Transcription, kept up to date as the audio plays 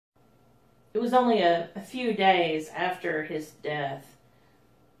It was only a few days after his death.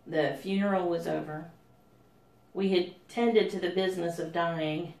 The funeral was over. We had tended to the business of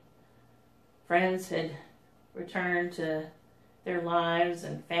dying. Friends had returned to their lives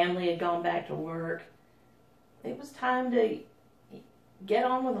and family had gone back to work. It was time to get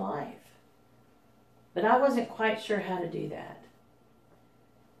on with life. But I wasn't quite sure how to do that.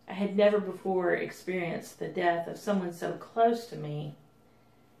 I had never before experienced the death of someone so close to me.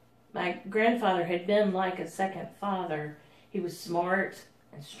 My grandfather had been like a second father. He was smart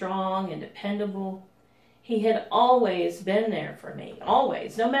and strong and dependable. He had always been there for me,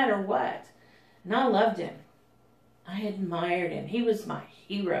 always, no matter what. And I loved him. I admired him. He was my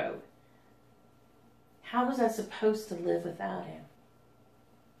hero. How was I supposed to live without him?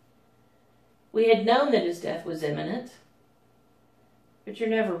 We had known that his death was imminent, but you're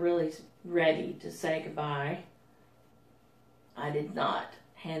never really ready to say goodbye. I did not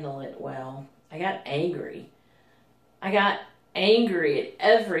handle it well. I got angry. I got angry at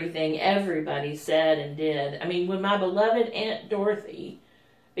everything everybody said and did. I mean, when my beloved Aunt Dorothy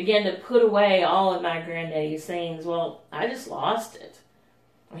began to put away all of my granddaddy's things, well, I just lost it.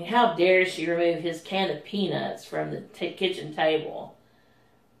 I mean, how dare she remove his can of peanuts from the kitchen table?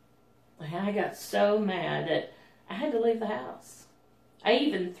 I got so mad that I had to leave the house. I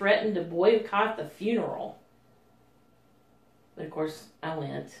even threatened to boycott the funeral. But of course, I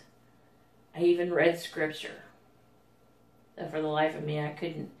went. I even read scripture. Though for the life of me, I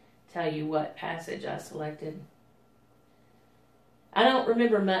couldn't tell you what passage I selected. I don't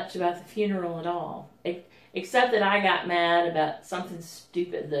remember much about the funeral at all, except that I got mad about something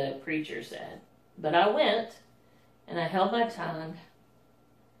stupid the preacher said. But I went, and I held my tongue,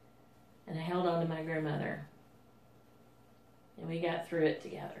 and I held on to my grandmother, and we got through it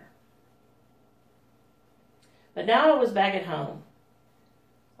together. But now I was back at home,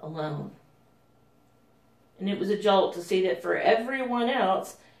 alone. And it was a jolt to see that for everyone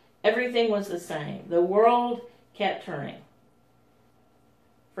else, everything was the same. The world kept turning.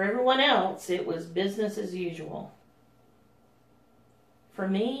 For everyone else, it was business as usual. For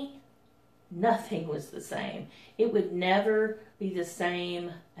me, nothing was the same. It would never be the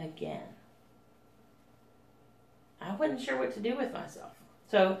same again. I wasn't sure what to do with myself.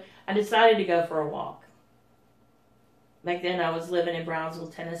 So I decided to go for a walk. Back then I was living in Brownsville,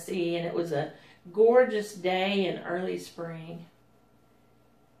 Tennessee, and it was a gorgeous day in early spring.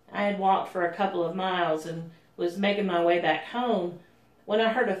 I had walked for a couple of miles and was making my way back home when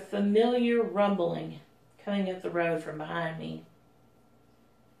I heard a familiar rumbling coming up the road from behind me.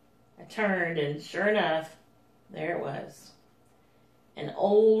 I turned, and sure enough, there it was. An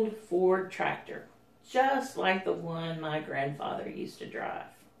old Ford tractor, just like the one my grandfather used to drive.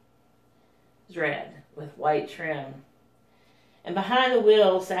 It was red with white trim. And behind the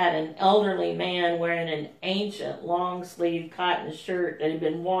wheel sat an elderly man wearing an ancient long-sleeved cotton shirt that had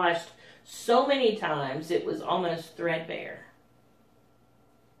been washed so many times it was almost threadbare.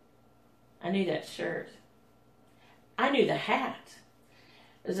 I knew that shirt. I knew the hat.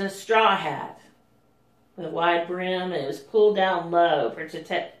 It was a straw hat with a wide brim, and it was pulled down low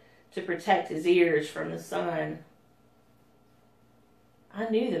to protect his ears from the sun. I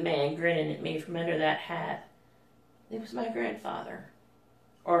knew the man grinning at me from under that hat. It was my grandfather,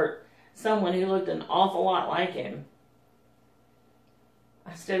 or someone who looked an awful lot like him.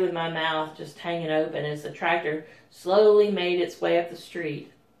 I stood with my mouth just hanging open as the tractor slowly made its way up the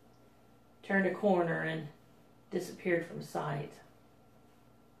street, turned a corner, and disappeared from sight.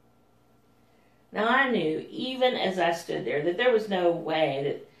 Now I knew, even as I stood there, that there was no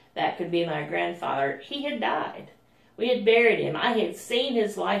way that could be my grandfather. He had died. We had buried him. I had seen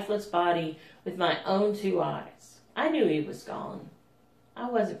his lifeless body with my own two eyes. I knew he was gone. I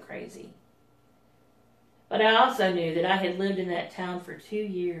wasn't crazy. But I also knew that I had lived in that town for 2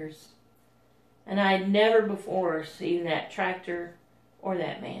 years, and I had never before seen that tractor or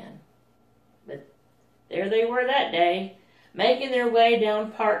that man. But there they were that day, making their way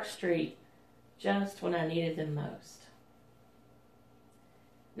down Park Street, just when I needed them most.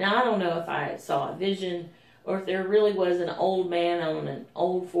 Now, I don't know if I saw a vision or if there really was an old man on an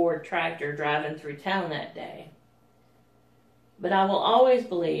old Ford tractor driving through town that day. But I will always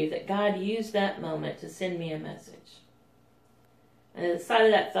believe that God used that moment to send me a message. And the sight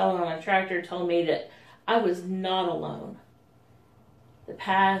of that fellow on a tractor told me that I was not alone. The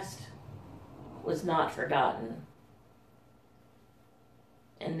past was not forgotten.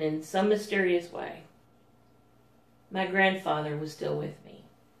 And in some mysterious way, my grandfather was still with me.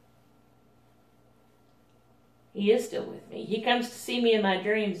 He is still with me. He comes to see me in my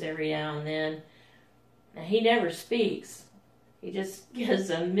dreams every now and then. Now, he never speaks, He just gives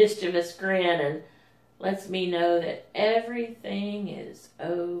a mischievous grin and lets me know that everything is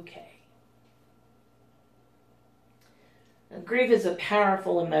okay. Now, grief is a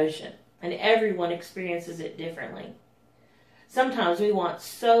powerful emotion, and everyone experiences it differently. Sometimes we want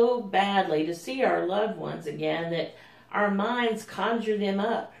so badly to see our loved ones again that our minds conjure them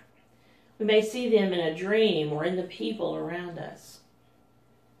up. We may see them in a dream or in the people around us.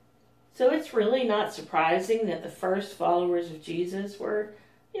 So it's really not surprising that the first followers of Jesus were,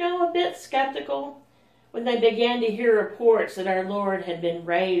 a bit skeptical when they began to hear reports that our Lord had been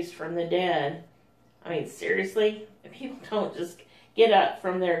raised from the dead. I mean, seriously? People don't just get up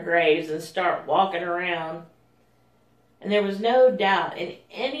from their graves and start walking around. And there was no doubt in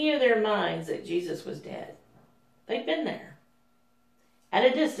any of their minds that Jesus was dead. They'd been there. At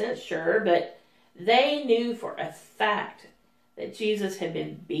a distance, sure, but they knew for a fact that Jesus had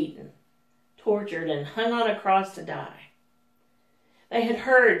been beaten, tortured, and hung on a cross to die. They had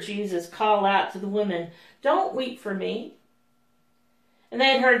heard Jesus call out to the woman, "Don't weep for me." And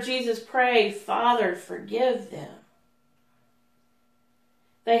they had heard Jesus pray, "Father, forgive them."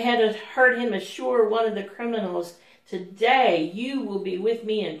 They had heard him assure one of the criminals, "Today you will be with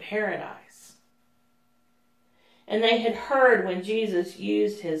me in paradise." And they had heard when Jesus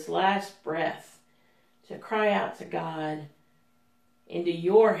used his last breath to cry out to God, "Into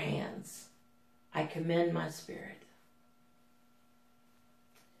your hands I commend my spirit."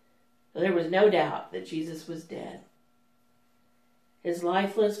 So there was no doubt that Jesus was dead. His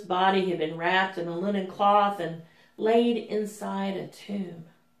lifeless body had been wrapped in a linen cloth and laid inside a tomb.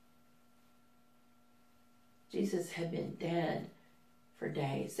 Jesus had been dead for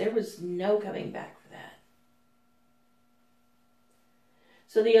days. There was no coming back for that.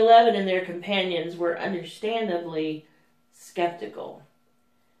 So the 11 and their companions were understandably skeptical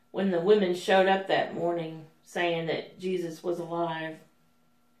when the women showed up that morning saying that Jesus was alive.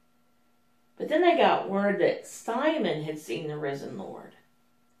 But then they got word that Simon had seen the risen Lord.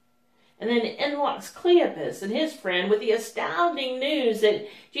 And then in walks Cleopas and his friend with the astounding news that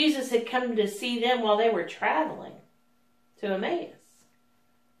Jesus had come to see them while they were traveling to Emmaus.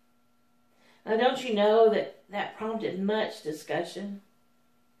 Now, don't you know that prompted much discussion?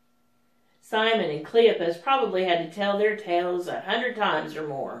 Simon and Cleopas probably had to tell their tales 100 times or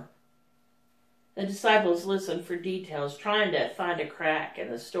more. The disciples listened for details, trying to find a crack in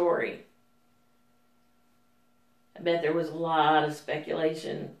the story. I bet there was a lot of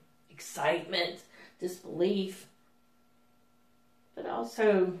speculation, excitement, disbelief. But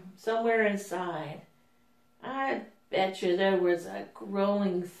also, somewhere inside, I bet you there was a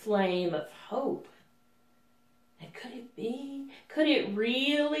growing flame of hope. And could it be? Could it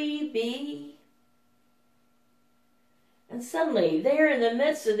really be? And suddenly, there in the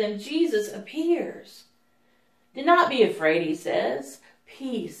midst of them, Jesus appears. "Do not be afraid," he says.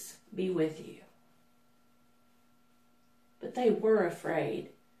 "Peace be with you." But they were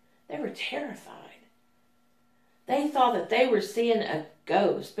afraid. They were terrified. They thought that they were seeing a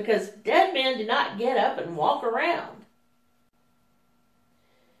ghost because dead men do not get up and walk around.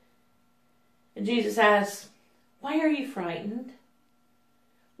 And Jesus asks, "Why are you frightened?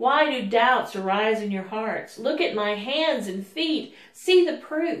 Why do doubts arise in your hearts? Look at my hands and feet. See the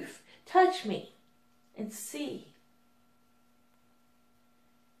proof. Touch me and see."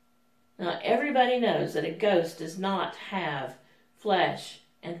 Now, everybody knows that a ghost does not have flesh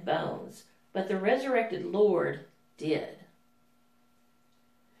and bones, but the resurrected Lord did.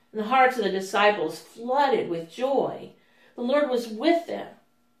 And the hearts of the disciples flooded with joy. The Lord was with them.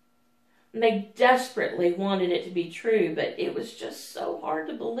 And they desperately wanted it to be true, but it was just so hard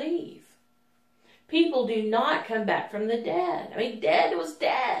to believe. People do not come back from the dead. I mean, dead was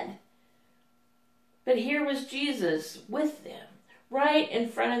dead. But here was Jesus with them, right in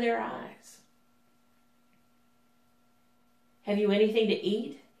front of their eyes. "Have you anything to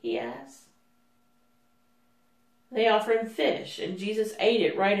eat?" he asked. They offer him fish, and Jesus ate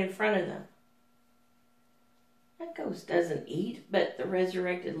it right in front of them. That ghost doesn't eat, but the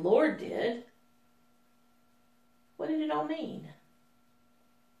resurrected Lord did. What did it all mean?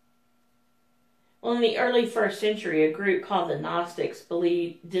 Well, in the early 1st century, a group called the Gnostics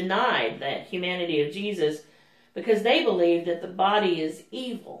denied the humanity of Jesus because they believed that the body is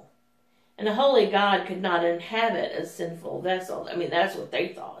evil and a holy God could not inhabit a sinful vessel. I mean, that's what they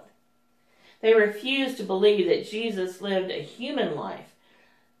thought. They refused to believe that Jesus lived a human life,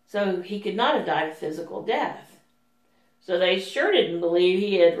 so he could not have died a physical death. So they sure didn't believe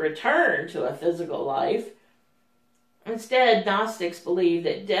he had returned to a physical life. Instead, Gnostics believed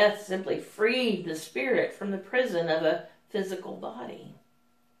that death simply freed the spirit from the prison of a physical body.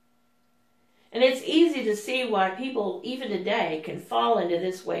 And it's easy to see why people, even today, can fall into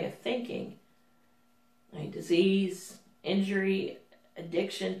this way of thinking. Disease, injury,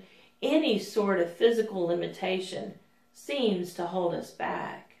 addiction, any sort of physical limitation seems to hold us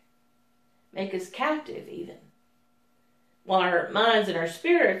back, make us captive even, while our minds and our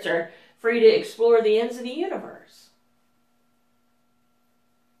spirits are free to explore the ends of the universe.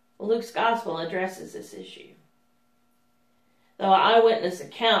 Luke's gospel addresses this issue. Though eyewitness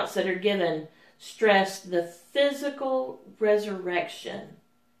accounts that are given stress the physical resurrection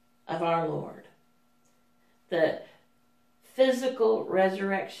of our Lord. The physical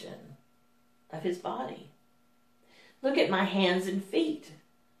resurrection of his body. Look at my hands and feet,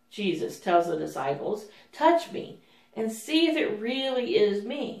 Jesus tells the disciples. Touch me and see if it really is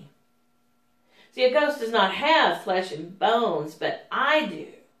me. See, a ghost does not have flesh and bones, but I do.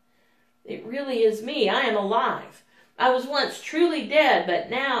 It really is me. I am alive. I was once truly dead, but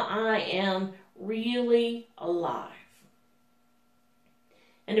now I am really alive.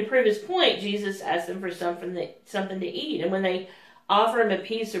 And to prove his point, Jesus asks them for something to eat. And when they offer him a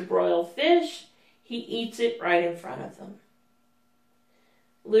piece of broiled fish, he eats it right in front of them.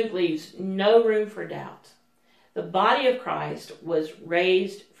 Luke leaves no room for doubt. The body of Christ was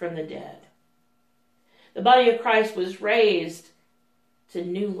raised from the dead. The body of Christ was raised to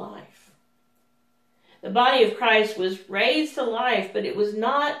new life. The body of Christ was raised to life, but it was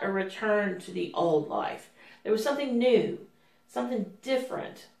not a return to the old life. There was something new, something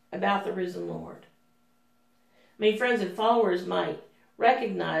different about the risen Lord. Friends and followers might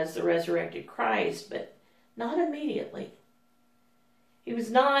recognize the resurrected Christ, but not immediately. He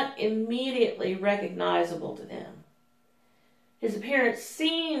was not immediately recognizable to them. His appearance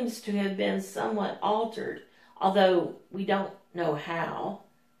seems to have been somewhat altered, although we don't know how.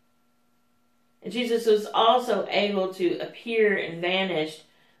 And Jesus was also able to appear and vanish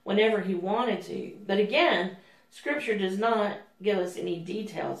whenever he wanted to. But again, Scripture does not give us any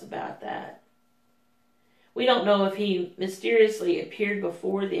details about that. We don't know if he mysteriously appeared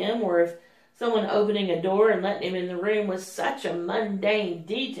before them or if someone opening a door and letting him in the room was such a mundane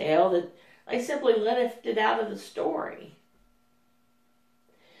detail that they simply left it out of the story.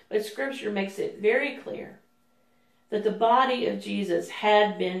 But Scripture makes it very clear that the body of Jesus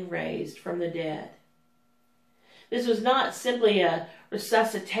had been raised from the dead. This was not simply a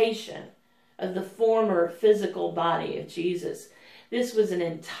resuscitation of the former physical body of Jesus. This was an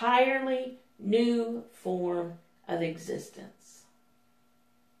entirely new form of existence.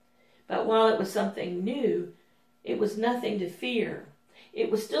 But while it was something new, it was nothing to fear. It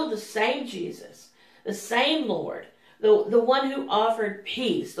was still the same Jesus, the same Lord, the one who offered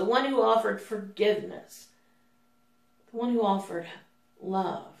peace, the one who offered forgiveness, the one who offered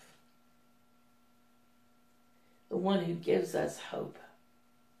love, the one who gives us hope.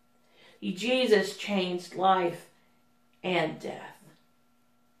 Jesus changed life and death.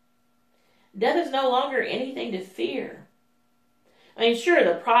 Death is no longer anything to fear. Sure,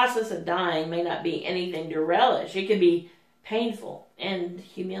 the process of dying may not be anything to relish. It can be painful and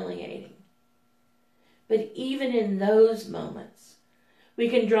humiliating. But even in those moments, we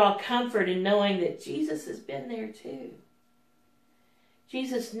can draw comfort in knowing that Jesus has been there too.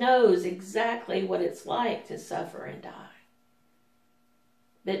 Jesus knows exactly what it's like to suffer and die.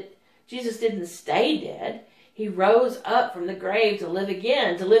 But Jesus didn't stay dead. He rose up from the grave to live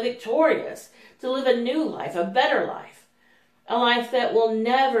again, to live victorious, to live a new life, a better life. A life that will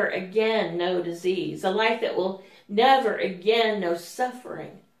never again know disease. A life that will never again know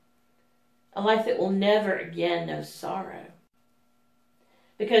suffering. A life that will never again know sorrow.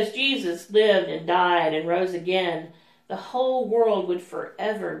 Because Jesus lived and died and rose again, the whole world would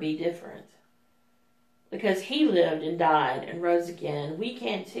forever be different. Because he lived and died and rose again, we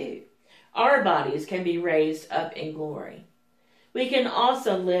can too. Our bodies can be raised up in glory. We can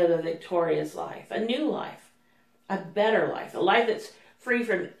also live a victorious life, a new life, a better life, a life that's free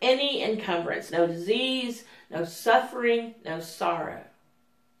from any encumbrance, no disease, no suffering, no sorrow.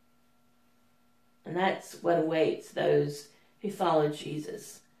 And that's what awaits those who follow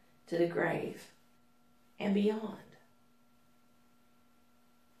Jesus to the grave and beyond.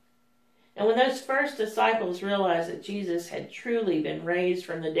 And when those first disciples realized that Jesus had truly been raised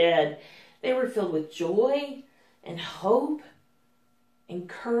from the dead, they were filled with joy and hope and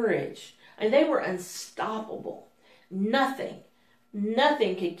courage. And they were unstoppable. Nothing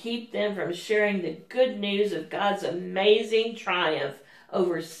could keep them from sharing the good news of God's amazing triumph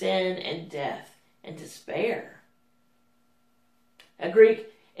over sin and death and despair. A Greek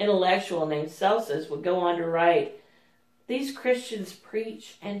intellectual named Celsus would go on to write, "These Christians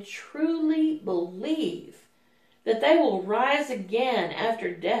preach and truly believe that they will rise again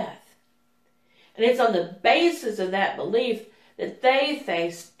after death. And it's on the basis of that belief that they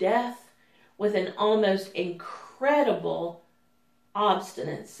face death with an almost incredible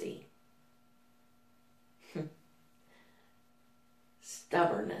obstinacy.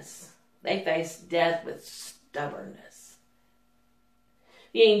 Stubbornness. They face death with stubbornness.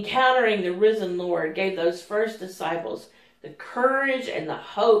 The encountering the risen Lord gave those first disciples the courage and the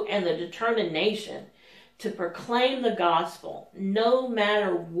hope and the determination to proclaim the gospel, no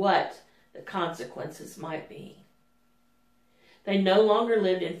matter what the consequences might be. They no longer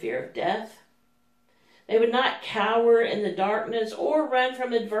lived in fear of death. They would not cower in the darkness or run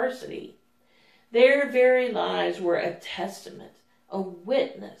from adversity. Their very lives were a testament, a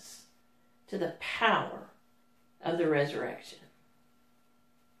witness to the power of the resurrection.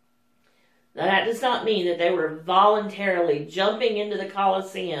 Now, that does not mean that they were voluntarily jumping into the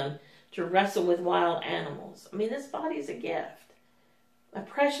Colosseum to wrestle with wild animals. I mean, this body is a gift, a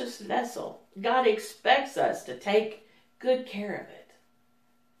precious vessel. God expects us to take good care of it.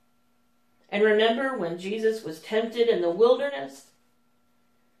 And remember when Jesus was tempted in the wilderness?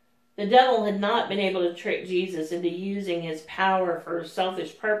 The devil had not been able to trick Jesus into using his power for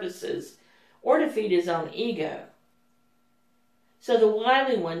selfish purposes or to feed his own ego. So the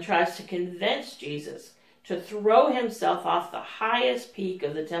wily one tries to convince Jesus to throw himself off the highest peak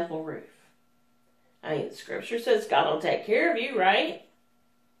of the temple roof. I mean, Scripture says God will take care of you, right?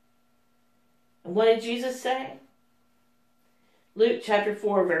 And what did Jesus say? Luke chapter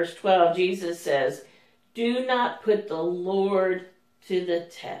 4, verse 12, Jesus says, "Do not put the Lord to the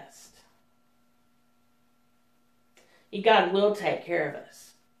test." God will take care of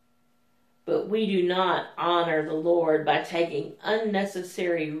us. But we do not honor the Lord by taking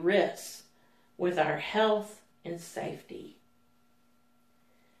unnecessary risks with our health and safety.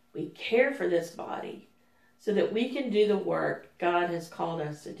 We care for this body so that we can do the work God has called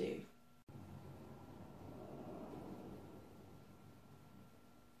us to do.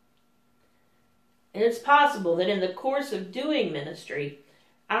 And it's possible that in the course of doing ministry,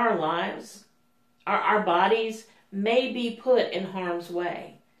 our lives, our bodies may be put in harm's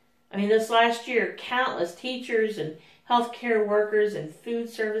way. I mean, this last year, countless teachers and healthcare workers and food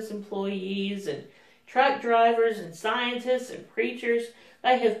service employees and truck drivers and scientists and preachers,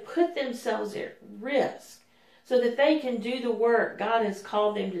 they have put themselves at risk so that they can do the work God has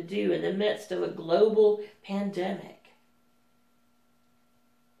called them to do in the midst of a global pandemic.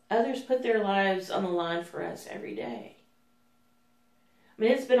 Others put their lives on the line for us every day. I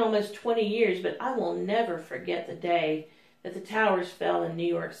mean, it's been almost 20 years, but I will never forget the day that the towers fell in New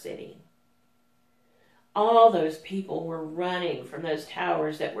York City. All those people were running from those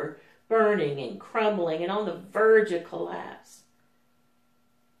towers that were burning and crumbling and on the verge of collapse.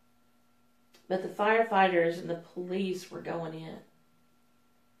 But the firefighters and the police were going in.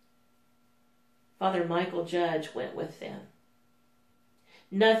 Father Michael Judge went with them.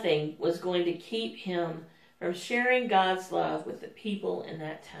 Nothing was going to keep him from sharing God's love with the people in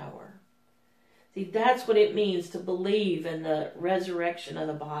that tower. See, that's what it means to believe in the resurrection of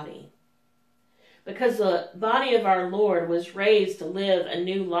the body. Because the body of our Lord was raised to live a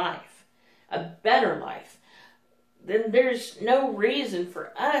new life, a better life, then there's no reason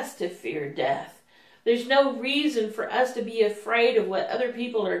for us to fear death. There's no reason for us to be afraid of what other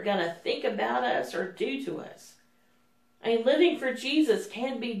people are going to think about us or do to us. I mean, living for Jesus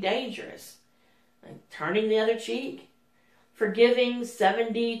can be dangerous. Like turning the other cheek, forgiving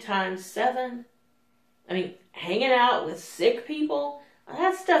 70 times 7. I mean, hanging out with sick people,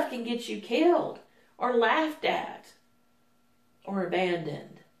 that stuff can get you killed or laughed at or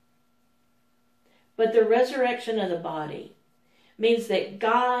abandoned. But the resurrection of the body means that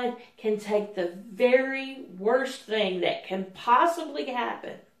God can take the very worst thing that can possibly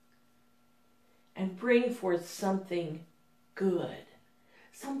happen and bring forth something good,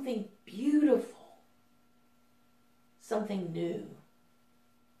 something beautiful, something new.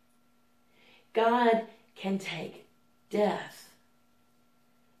 God can take death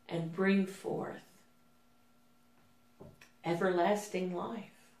and bring forth everlasting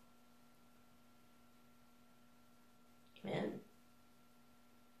life.